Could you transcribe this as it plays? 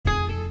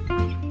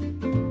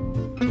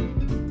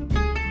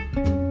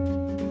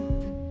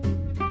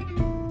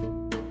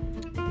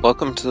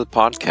Welcome to the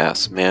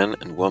podcast, Man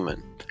and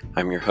Woman.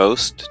 I'm your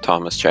host,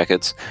 Thomas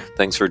Checketts.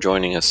 Thanks for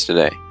joining us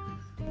today.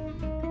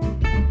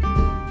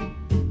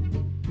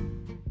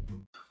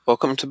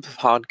 Welcome to the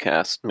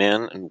podcast,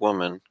 Man and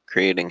Woman,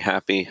 Creating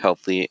Happy,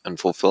 Healthy, and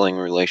Fulfilling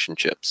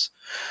Relationships.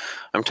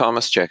 I'm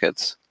Thomas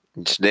Checketts,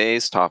 and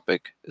today's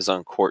topic is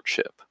on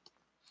courtship.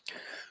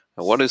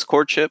 Now, what is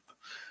courtship?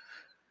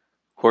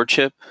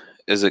 Courtship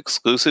is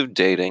exclusive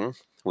dating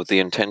with the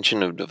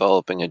intention of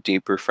developing a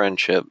deeper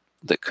friendship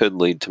that could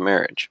lead to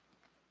marriage.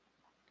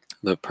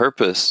 The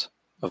purpose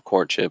of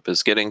courtship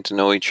is getting to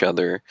know each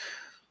other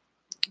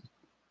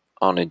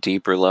on a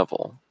deeper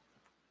level.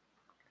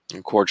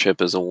 And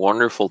courtship is a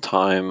wonderful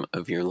time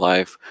of your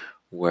life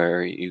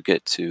where you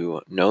get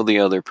to know the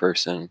other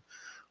person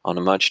on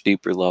a much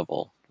deeper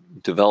level.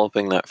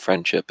 Developing that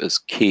friendship is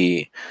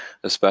key,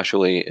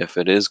 especially if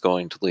it is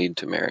going to lead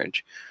to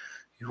marriage.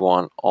 You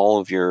want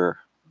your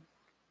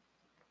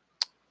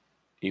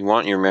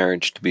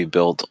marriage to be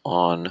built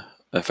on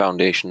a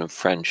foundation of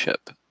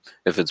friendship.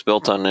 If it's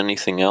built on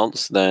anything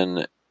else,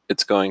 then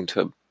it's going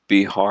to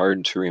be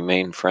hard to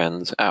remain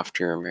friends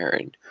after you're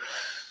married.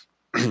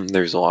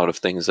 There's a lot of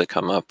things that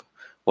come up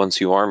once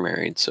you are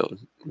married. So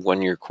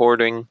when you're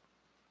courting,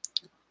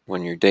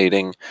 when you're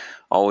dating,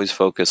 always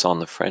focus on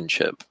the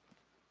friendship.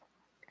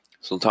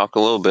 So we'll talk a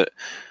little bit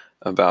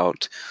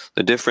about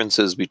the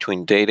differences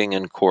between dating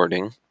and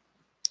courting.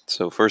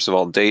 So first of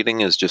all,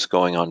 dating is just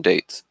going on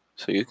dates.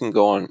 So you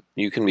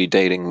can be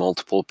dating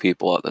multiple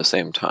people at the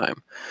same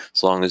time,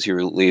 as long as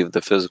you leave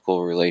the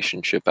physical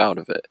relationship out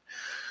of it.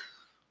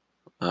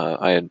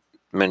 I had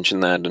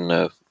mentioned that in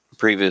a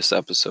previous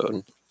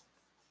episode.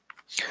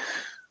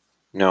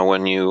 Now,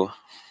 when you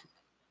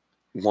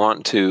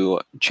want to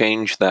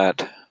change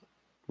that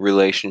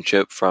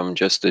relationship from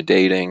just a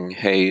dating,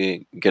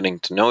 hey, getting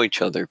to know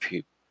each other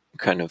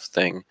kind of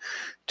thing,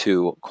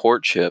 to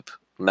courtship,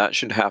 that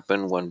should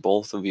happen when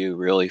both of you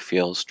really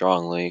feel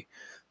strongly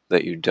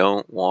that you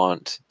don't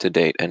want to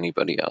date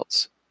anybody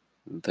else,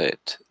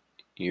 that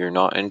you're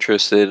not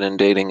interested in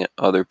dating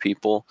other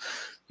people,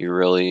 you're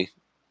really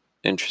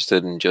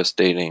interested in just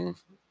dating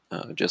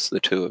just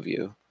the two of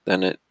you.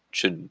 Then it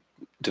should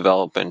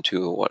develop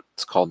into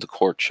what's called the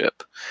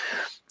courtship.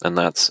 And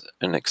that's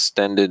an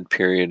extended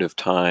period of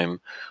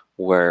time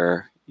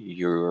where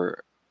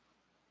you're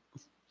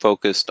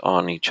focused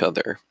on each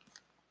other.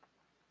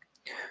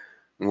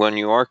 When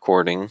you are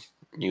courting,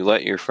 you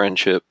let your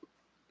friendship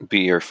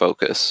be your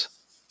focus.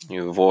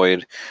 You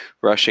avoid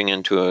rushing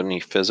into any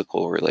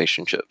physical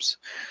relationships,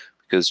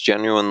 because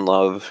genuine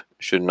love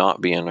should not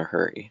be in a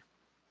hurry.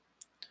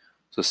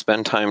 So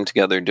spend time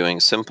together doing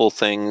simple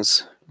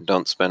things.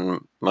 Don't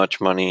spend much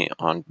money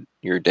on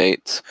your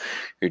dates.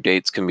 Your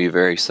dates can be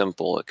very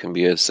simple. It can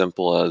be as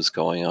simple as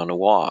going on a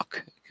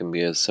walk. It can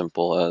be as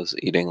simple as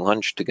eating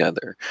lunch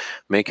together,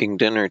 making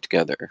dinner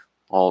together.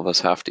 All of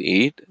us have to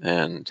eat,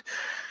 and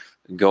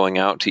going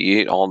out to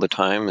eat all the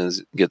time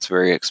gets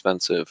very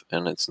expensive,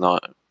 and it's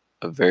not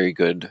a very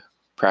good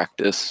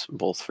practice,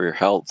 both for your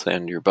health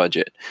and your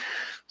budget.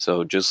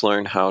 So just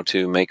learn how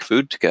to make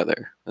food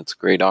together. It's a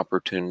great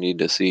opportunity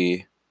to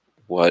see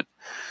what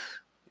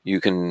you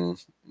can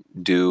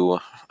do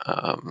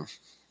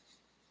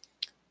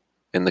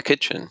in the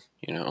kitchen,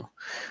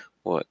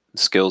 what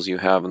skills you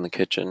have in the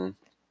kitchen,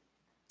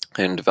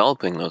 and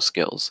developing those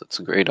skills. It's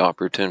a great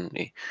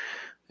opportunity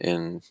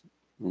in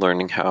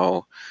learning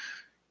how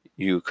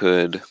you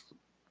could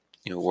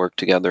work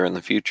together in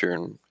the future,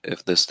 and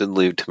if this did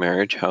lead to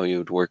marriage, how you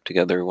would work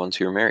together once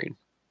you're married.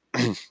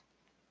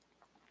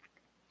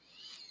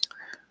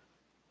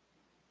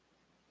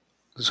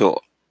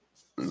 So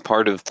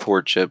part of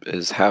courtship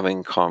is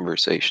having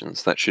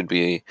conversations. That should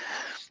be,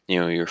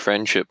 your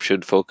friendship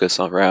should focus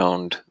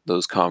around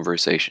those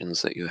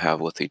conversations that you have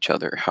with each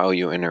other, how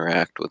you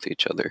interact with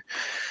each other.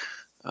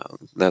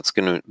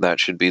 That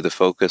should be the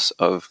focus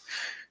of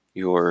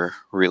your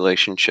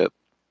relationship.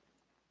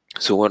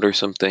 So what are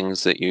some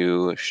things that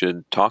you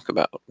should talk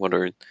about? What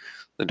are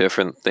the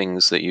different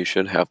things that you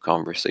should have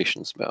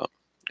conversations about?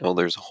 Well,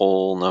 there's a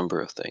whole number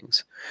of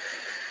things.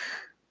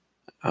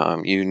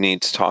 You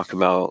need to talk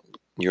about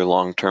your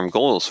long-term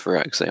goals, for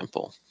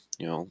example.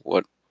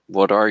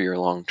 What are your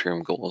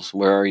long-term goals?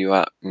 Where are you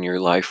at in your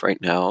life right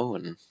now?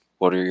 And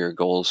what are your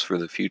goals for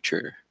the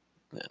future?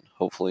 And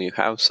hopefully you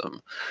have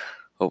some.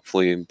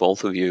 Hopefully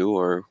both of you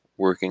are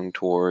working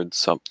towards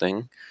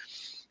something,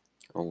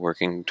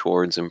 working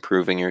towards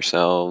improving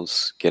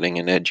yourselves, getting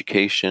an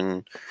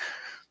education.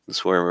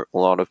 That's where a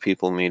lot of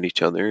people meet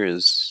each other,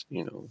 is,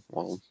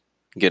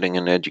 getting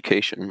an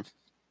education.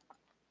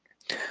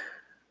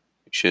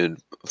 You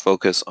should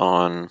focus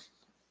on,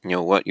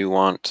 what you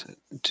want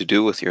to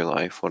do with your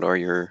life. What are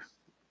your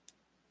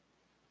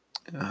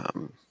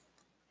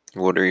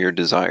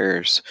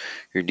desires,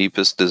 your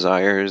deepest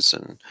desires,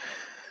 and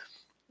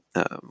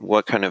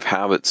what kind of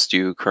habits do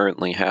you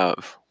currently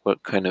have?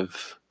 What kind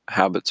of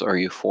habits are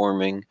you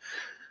forming?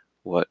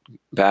 What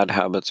bad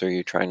habits are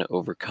you trying to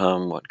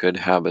overcome? What good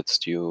habits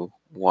do you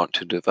want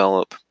to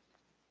develop?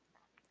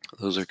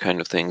 Those are kind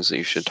of things that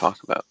you should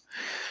talk about.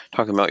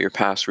 talking about your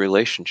past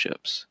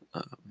relationships,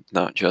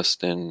 not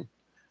just in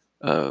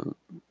a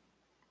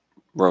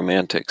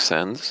romantic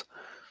sense,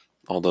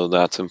 although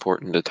that's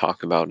important to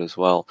talk about as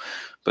well,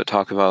 but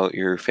talk about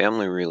your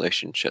family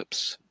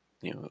relationships.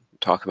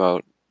 Talk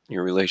about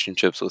your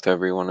relationships with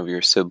every one of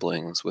your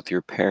siblings, with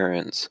your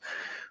parents,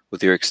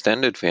 with your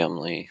extended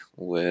family,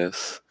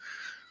 with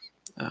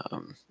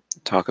um,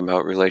 talk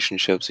about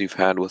relationships you've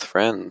had with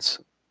friends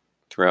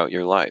throughout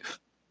your life.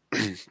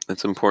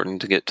 It's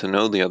important to get to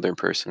know the other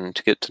person.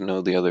 To get to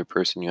know the other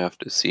person, you have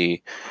to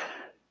see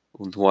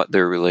what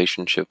their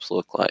relationships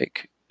look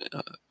like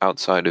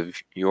outside of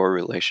your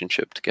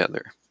relationship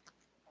together.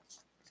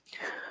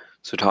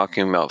 So,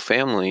 talking about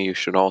family, you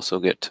should also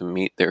get to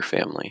meet their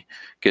family,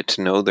 get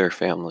to know their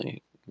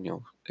family,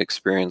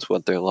 experience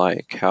what they're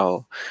like,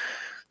 how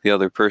the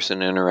other person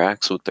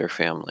interacts with their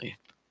family.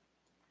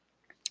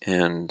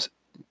 And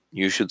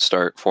you should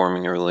start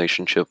forming a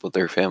relationship with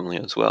their family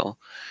as well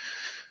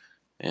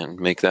and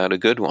make that a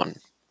good one.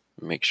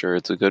 Make sure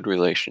it's a good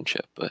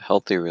relationship, a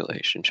healthy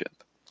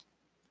relationship.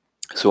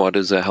 So, what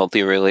does a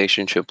healthy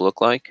relationship look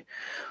like?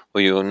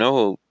 Well, you'll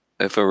know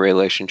if a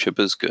relationship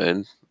is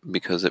good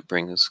because it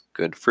brings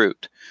good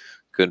fruit.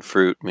 Good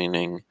fruit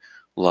meaning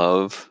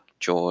love,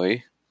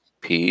 joy,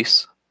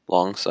 peace,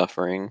 long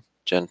suffering,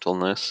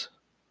 gentleness,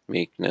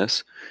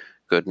 meekness,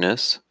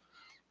 goodness,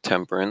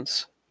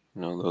 temperance.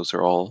 Those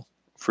are all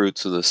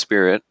fruits of the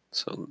Spirit.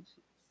 So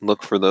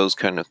look for those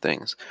kind of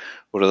things.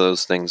 What do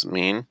those things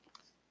mean?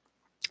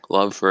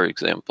 Love, for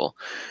example.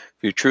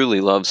 If you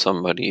truly love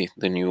somebody,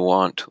 then you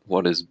want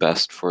what is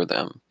best for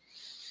them,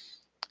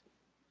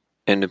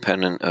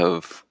 independent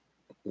of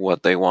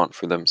what they want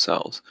for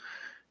themselves,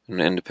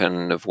 and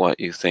independent of what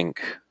you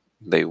think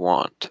they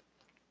want.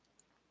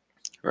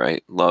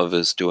 Right? Love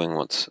is doing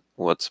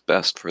what's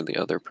best for the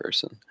other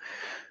person.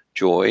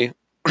 Joy,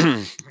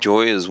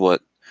 joy is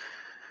what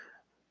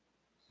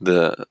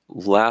the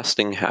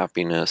lasting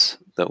happiness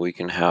that we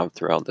can have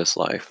throughout this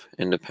life,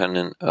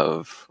 independent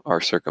of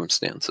our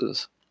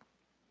circumstances.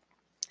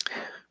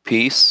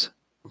 Peace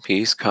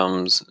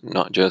comes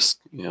not just,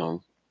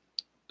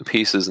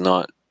 peace is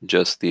not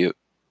just the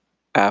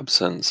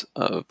absence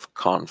of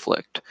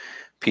conflict.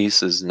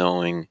 Peace is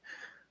knowing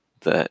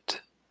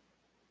that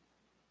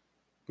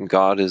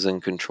God is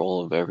in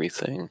control of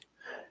everything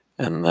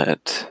and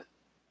that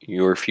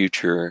your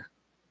future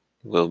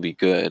will be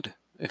good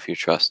if you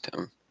trust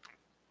Him.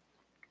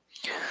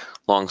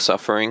 Long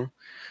suffering,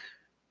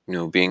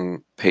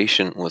 being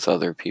patient with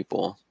other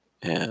people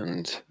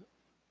and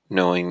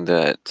knowing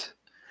that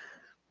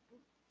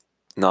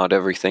not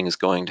everything is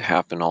going to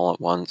happen all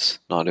at once.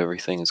 Not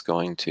everything is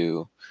going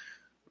to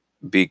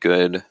be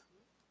good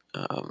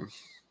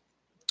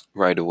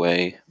right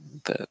away.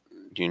 That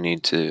you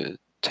need to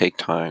take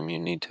time. You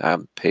need to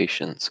have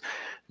patience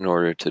in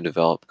order to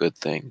develop good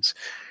things.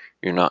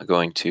 You're not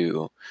going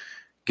to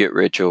get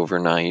rich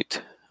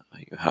overnight.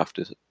 You have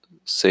to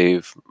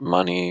save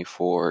money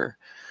for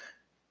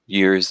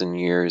years and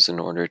years in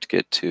order to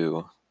get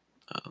to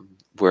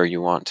where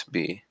you want to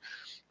be.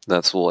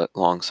 That's what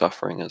long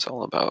suffering is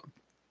all about.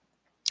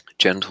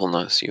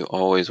 Gentleness. You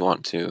always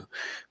want to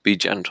be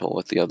gentle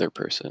with the other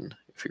person.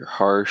 If you're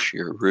harsh,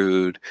 you're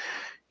rude,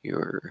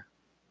 you're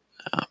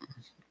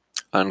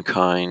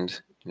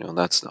unkind,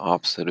 that's the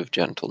opposite of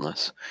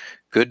gentleness.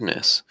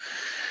 Goodness.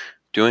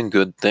 Doing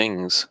good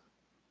things,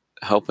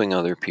 helping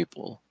other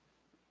people.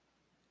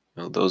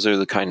 Those are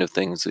the kind of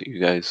things that you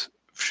guys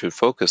should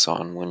focus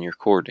on when you're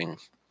courting.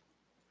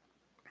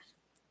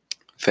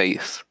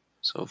 Faith.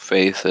 So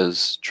faith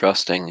is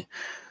trusting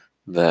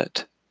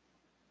that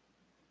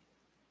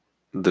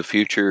the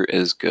future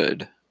is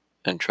good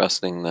and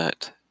trusting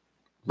that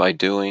by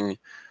doing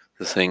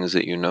the things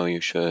that you know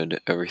you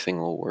should, everything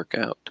will work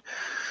out.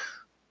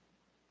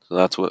 So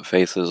that's what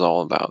faith is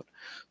all about.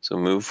 So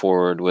move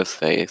forward with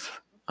faith,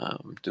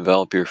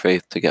 develop your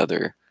faith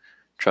together,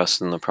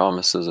 trust in the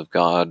promises of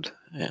God,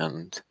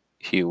 and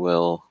He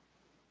will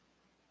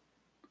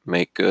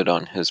make good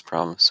on His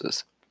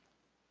promises.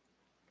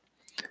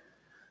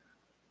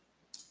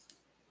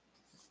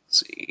 Let's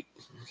see.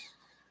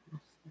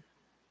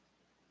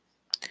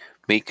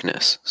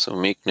 Meekness. So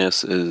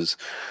meekness is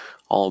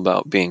all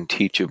about being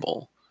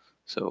teachable.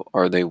 So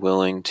are they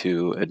willing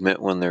to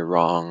admit when they're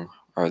wrong?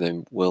 Are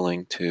they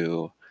willing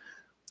to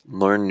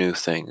learn new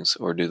things?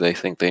 Or do they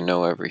think they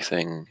know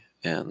everything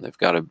and they've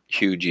got a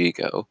huge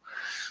ego?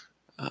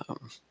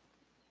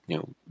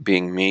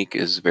 Being meek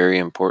is very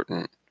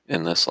important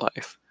in this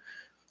life.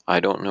 I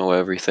don't know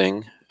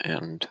everything,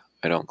 and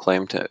I don't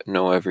claim to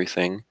know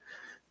everything,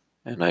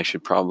 and I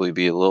should probably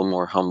be a little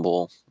more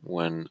humble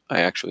when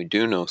I actually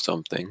do know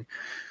something,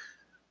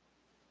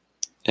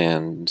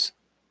 and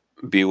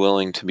be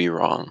willing to be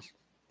wrong.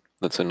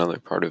 That's another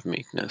part of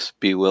meekness.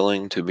 Be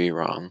willing to be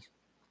wrong,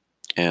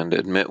 and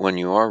admit when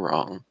you are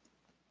wrong.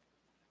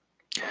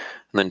 And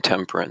then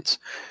temperance.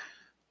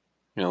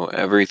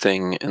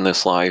 Everything in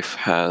this life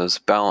has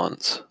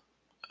balance.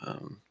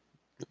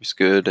 There's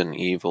good and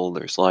evil,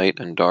 there's light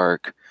and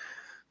dark,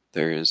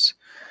 there's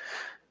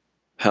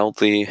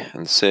healthy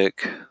and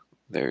sick,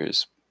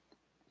 there's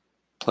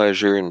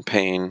pleasure and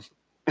pain.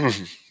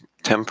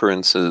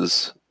 Temperance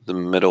is the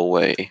middle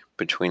way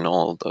between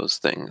all of those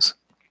things.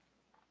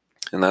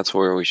 And that's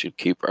where we should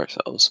keep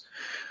ourselves.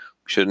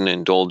 We shouldn't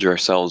indulge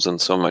ourselves in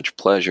so much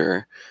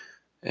pleasure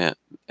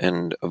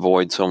and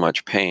avoid so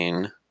much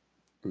pain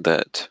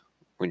that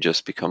we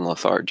just become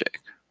lethargic,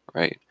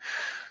 right?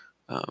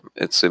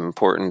 It's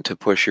important to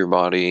push your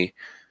body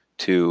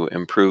to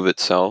improve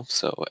itself,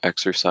 so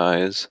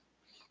exercise.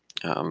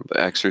 But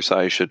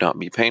exercise should not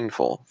be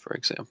painful, for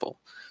example.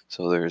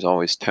 So there's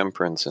always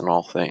temperance in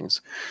all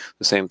things.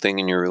 The same thing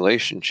in your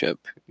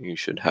relationship. You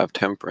should have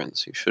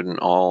temperance. You shouldn't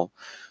all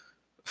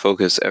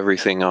focus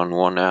everything on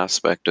one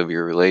aspect of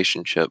your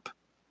relationship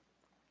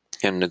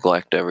and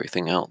neglect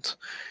everything else.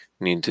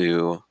 You need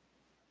to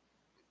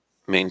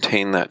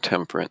maintain that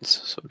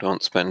temperance. So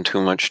don't spend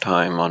too much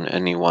time on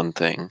any one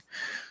thing.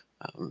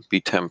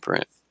 Be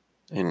temperate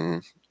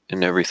in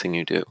everything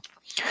you do.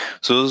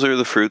 So those are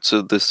the fruits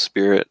of the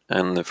Spirit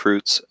and the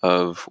fruits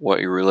of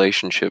what your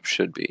relationship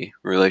should be.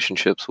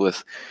 Relationships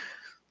with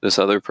this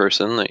other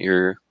person that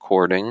you're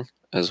courting,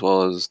 as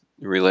well as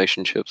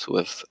relationships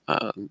with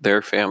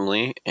their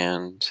family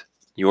and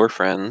your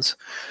friends.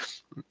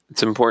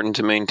 It's important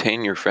to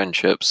maintain your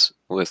friendships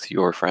with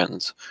your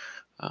friends.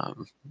 A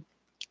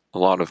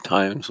lot of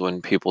times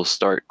when people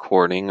start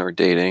courting or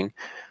dating,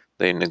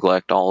 they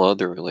neglect all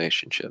other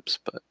relationships.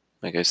 But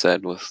like I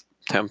said, with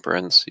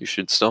temperance, you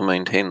should still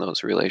maintain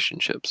those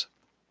relationships.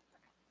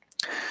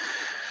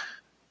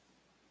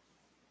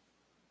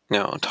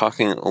 Now,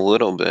 talking a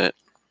little bit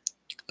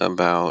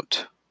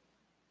about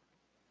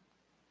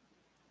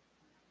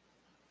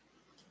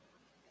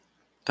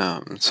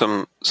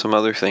some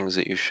other things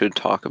that you should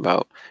talk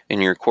about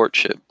in your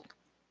courtship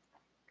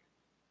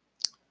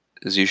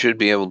is you should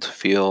be able to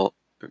feel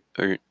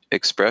or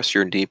express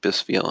your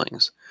deepest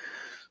feelings.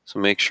 So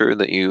make sure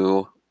that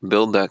you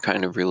build that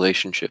kind of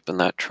relationship and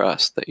that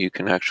trust that you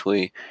can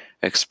actually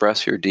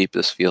express your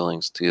deepest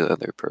feelings to the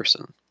other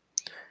person.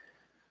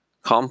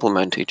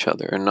 Compliment each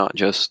other, and not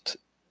just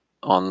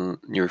on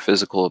your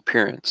physical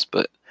appearance,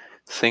 but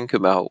think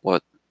about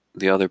what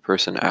the other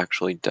person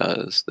actually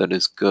does that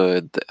is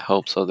good, that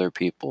helps other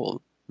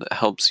people, that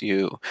helps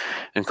you,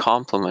 and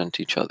compliment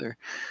each other.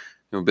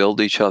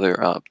 Build each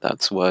other up.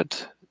 That's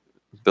what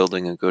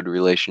building a good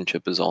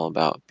relationship is all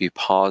about. Be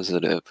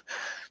positive.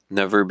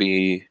 Never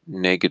be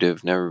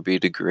negative. Never be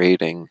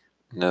degrading.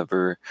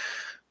 Never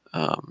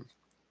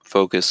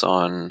focus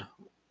on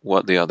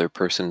what the other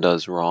person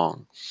does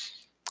wrong.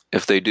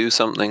 If they do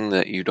something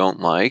that you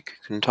don't like,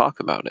 you can talk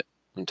about it.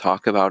 And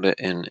talk about it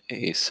in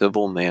a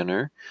civil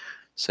manner.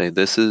 Say,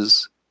 this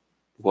is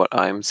what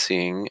I'm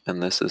seeing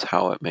and this is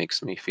how it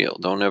makes me feel.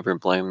 Don't ever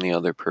blame the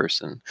other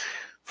person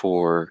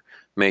for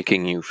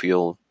making you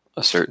feel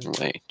a certain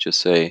way.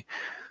 Just say,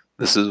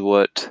 this is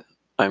what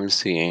I'm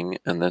seeing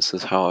and this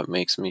is how it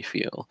makes me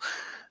feel.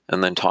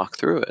 And then talk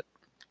through it.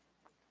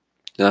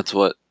 That's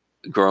what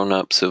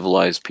grown-up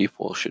civilized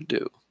people should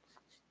do.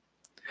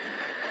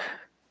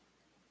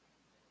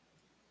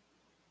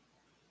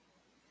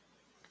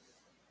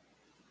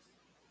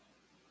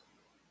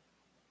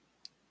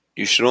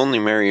 You should only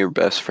marry your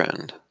best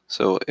friend.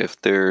 So if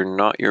they're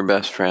not your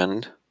best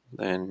friend,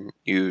 then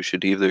you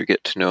should either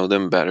get to know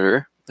them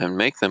better and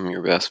make them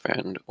your best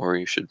friend, or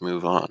you should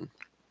move on.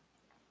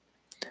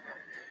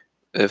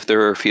 If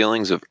there are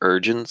feelings of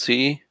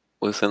urgency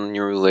within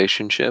your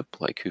relationship,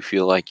 like you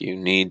feel like you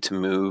need to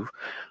move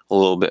a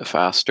little bit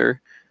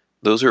faster,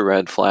 those are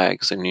red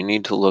flags, and you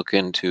need to look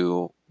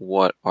into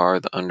what are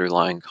the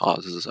underlying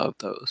causes of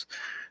those.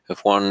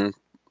 If one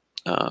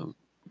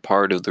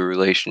part of the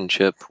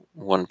relationship,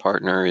 one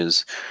partner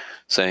is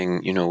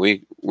saying,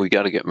 we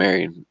got to get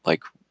married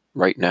like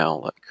right now,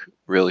 like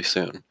really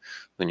soon,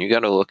 then you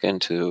got to look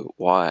into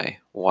why.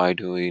 Why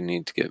do we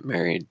need to get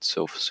married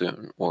so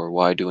soon? Or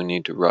why do we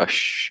need to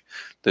rush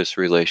this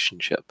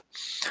relationship?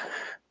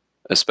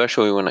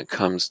 Especially when it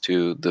comes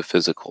to the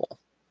physical.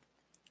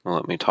 Well,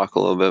 let me talk a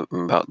little bit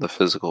about the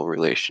physical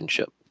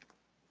relationship.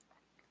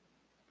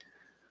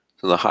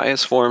 So the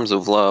highest forms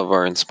of love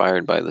are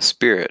inspired by the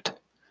Spirit,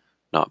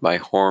 not by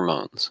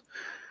hormones.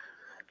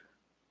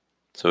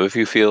 So if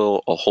you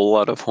feel a whole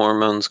lot of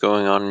hormones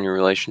going on in your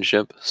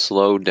relationship,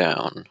 slow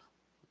down.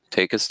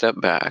 Take a step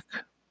back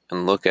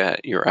and look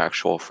at your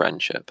actual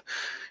friendship.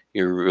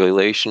 Your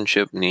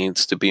relationship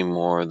needs to be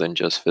more than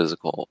just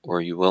physical,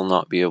 or you will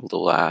not be able to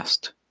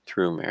last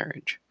through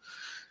marriage.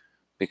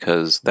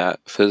 Because that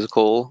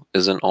physical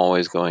isn't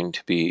always going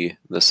to be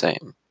the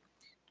same.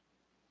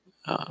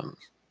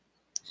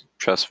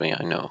 Trust me,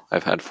 I know.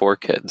 I've had 4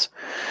 kids.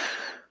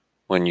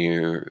 When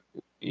you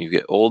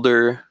get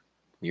older,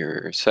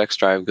 your sex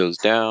drive goes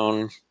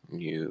down,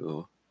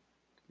 your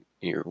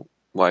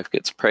wife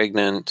gets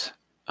pregnant,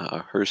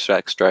 her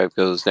sex drive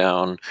goes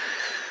down,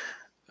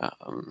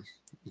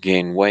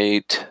 gain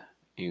weight,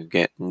 you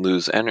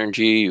lose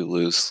energy, you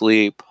lose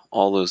sleep.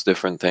 All those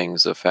different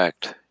things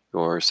affect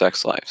your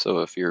sex life. So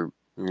if your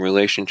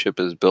relationship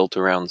is built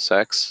around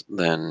sex,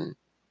 then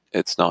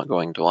it's not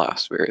going to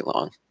last very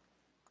long.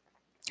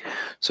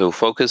 So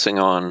focusing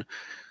on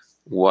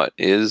what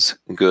is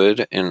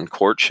good in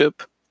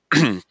courtship,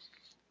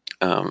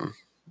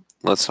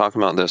 let's talk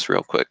about this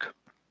real quick.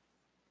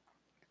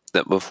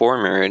 That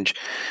before marriage,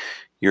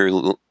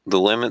 the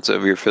limits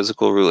of your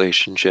physical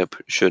relationship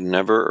should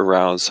never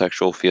arouse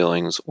sexual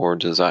feelings or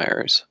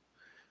desires.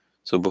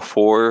 So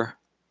before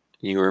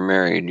you are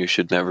married, you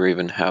should never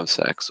even have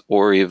sex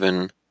or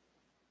even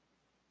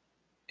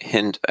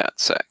hint at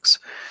sex.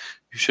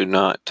 You should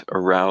not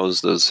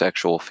arouse those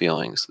sexual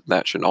feelings.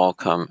 That should all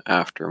come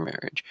after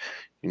marriage.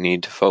 You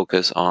need to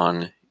focus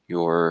on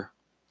your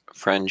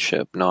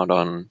friendship, not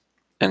on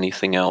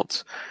anything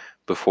else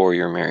before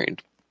you're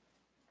married.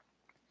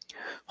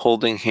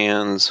 Holding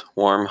hands,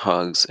 warm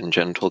hugs, and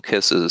gentle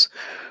kisses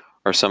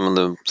are some of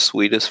the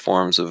sweetest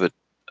forms of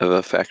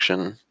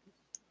affection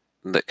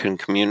that can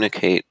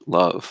communicate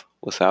love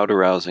without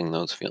arousing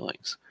those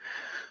feelings.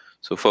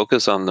 So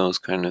focus on those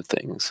kind of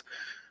things.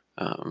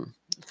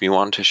 If you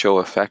want to show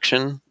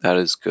affection, that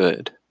is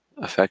good.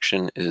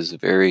 Affection is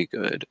very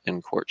good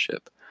in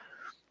courtship.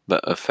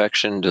 But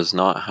affection does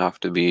not have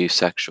to be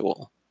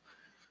sexual.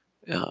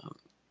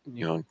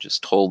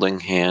 Just holding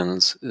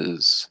hands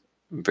is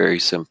very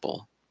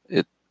simple.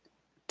 It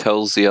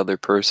tells the other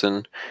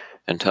person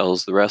and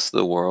tells the rest of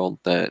the world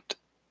that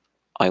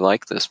I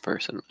like this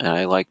person and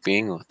I like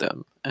being with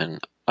them and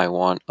I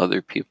want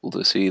other people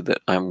to see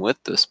that I'm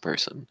with this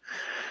person.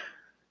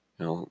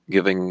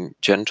 Giving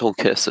gentle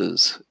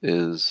kisses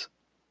is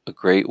a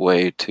great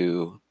way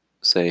to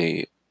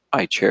say,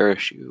 I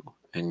cherish you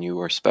and you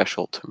are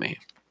special to me.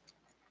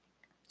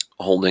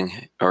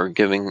 Holding or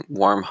giving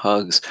warm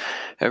hugs.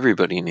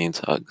 Everybody needs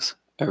hugs.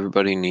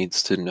 Everybody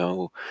needs to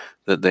know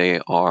that they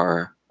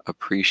are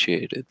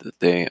appreciated, that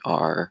they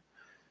are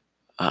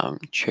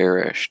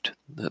cherished,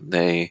 that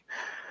they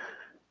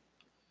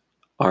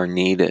are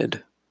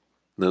needed.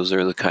 Those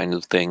are the kind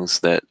of things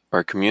that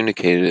are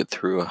communicated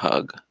through a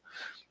hug,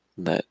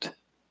 that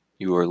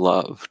you are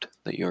loved,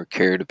 that you are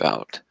cared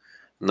about.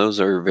 And those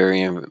are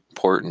very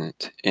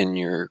important in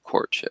your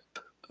courtship,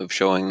 of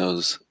showing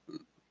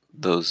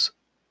those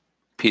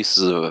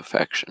pieces of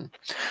affection.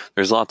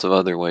 There's lots of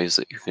other ways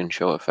that you can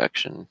show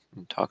affection.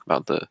 You talk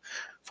about the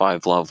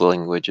 5 love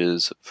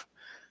languages,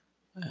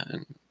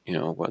 and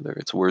whether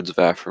it's words of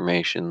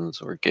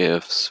affirmations or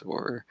gifts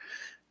or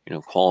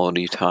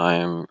quality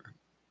time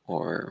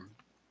or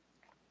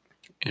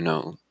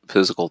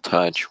physical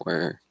touch,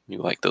 where you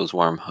like those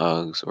warm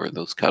hugs or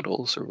those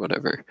cuddles or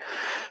whatever.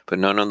 But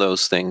none of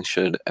those things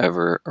should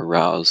ever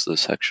arouse the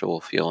sexual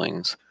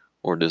feelings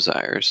or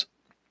desires.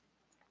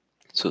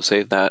 So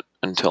save that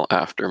until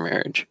after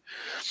marriage.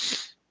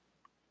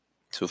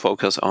 So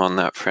focus on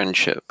that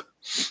friendship.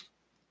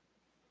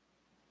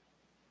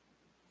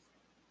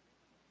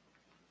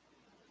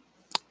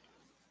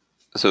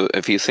 So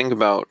if you think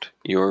about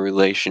your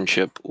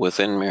relationship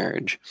within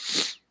marriage,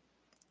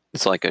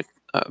 it's like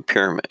a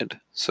pyramid.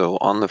 So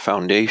on the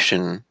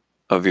foundation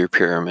of your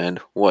pyramid,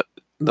 what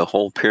the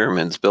whole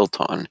pyramid's built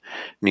on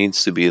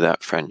needs to be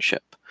that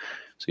friendship.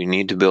 So you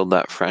need to build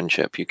that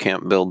friendship. You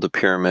can't build the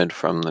pyramid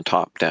from the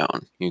top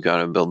down. You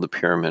got to build the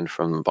pyramid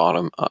from the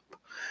bottom up.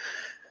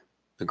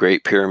 The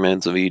great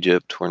pyramids of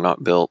Egypt were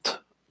not built,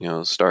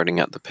 starting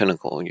at the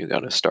pinnacle. You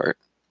got to start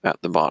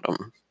at the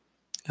bottom.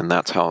 And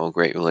that's how a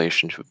great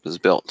relationship is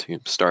built.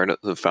 You start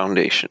at the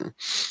foundation.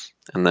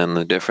 And then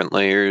the different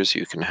layers,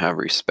 you can have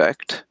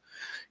respect,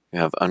 you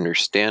have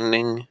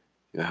understanding,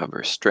 you have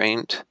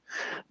restraint.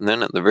 And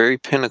then at the very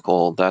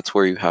pinnacle, that's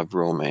where you have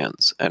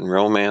romance. And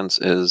romance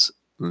is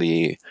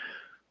the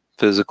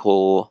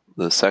physical,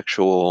 the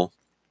sexual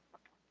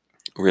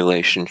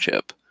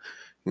relationship.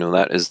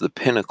 That is the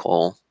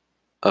pinnacle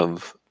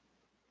of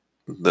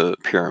the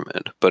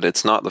pyramid, but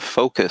it's not the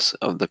focus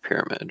of the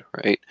pyramid,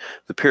 right?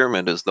 The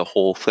pyramid is the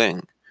whole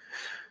thing.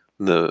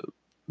 The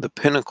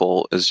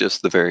pinnacle is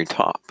just the very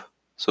top.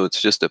 So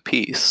it's just a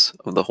piece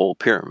of the whole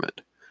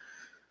pyramid.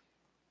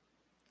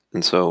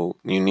 And so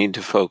you need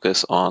to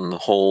focus on the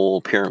whole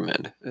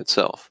pyramid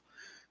itself,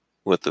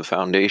 with the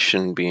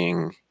foundation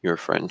being your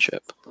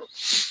friendship.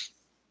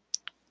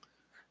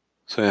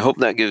 So I hope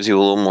that gives you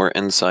a little more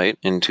insight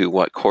into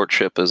what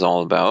courtship is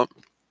all about.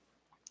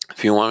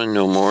 If you want to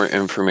know more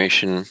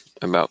information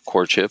about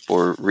courtship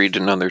or read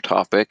another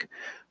topic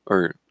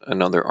or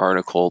another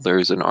article,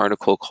 there's an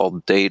article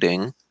called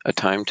Dating, A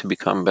Time to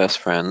Become Best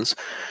Friends.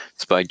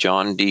 It's by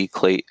John D.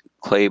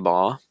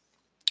 Claybaugh,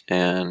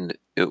 and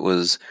it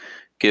was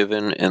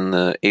given in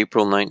the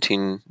April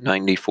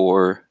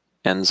 1994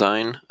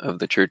 Ensign of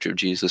the Church of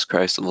Jesus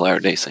Christ of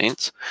Latter-day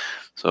Saints.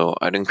 So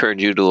I'd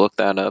encourage you to look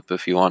that up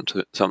if you want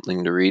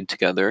something to read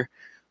together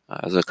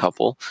as a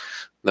couple.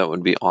 That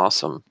would be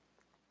awesome.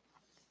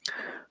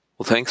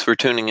 Well, thanks for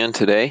tuning in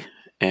today,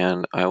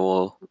 and I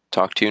will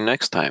talk to you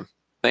next time.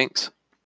 Thanks.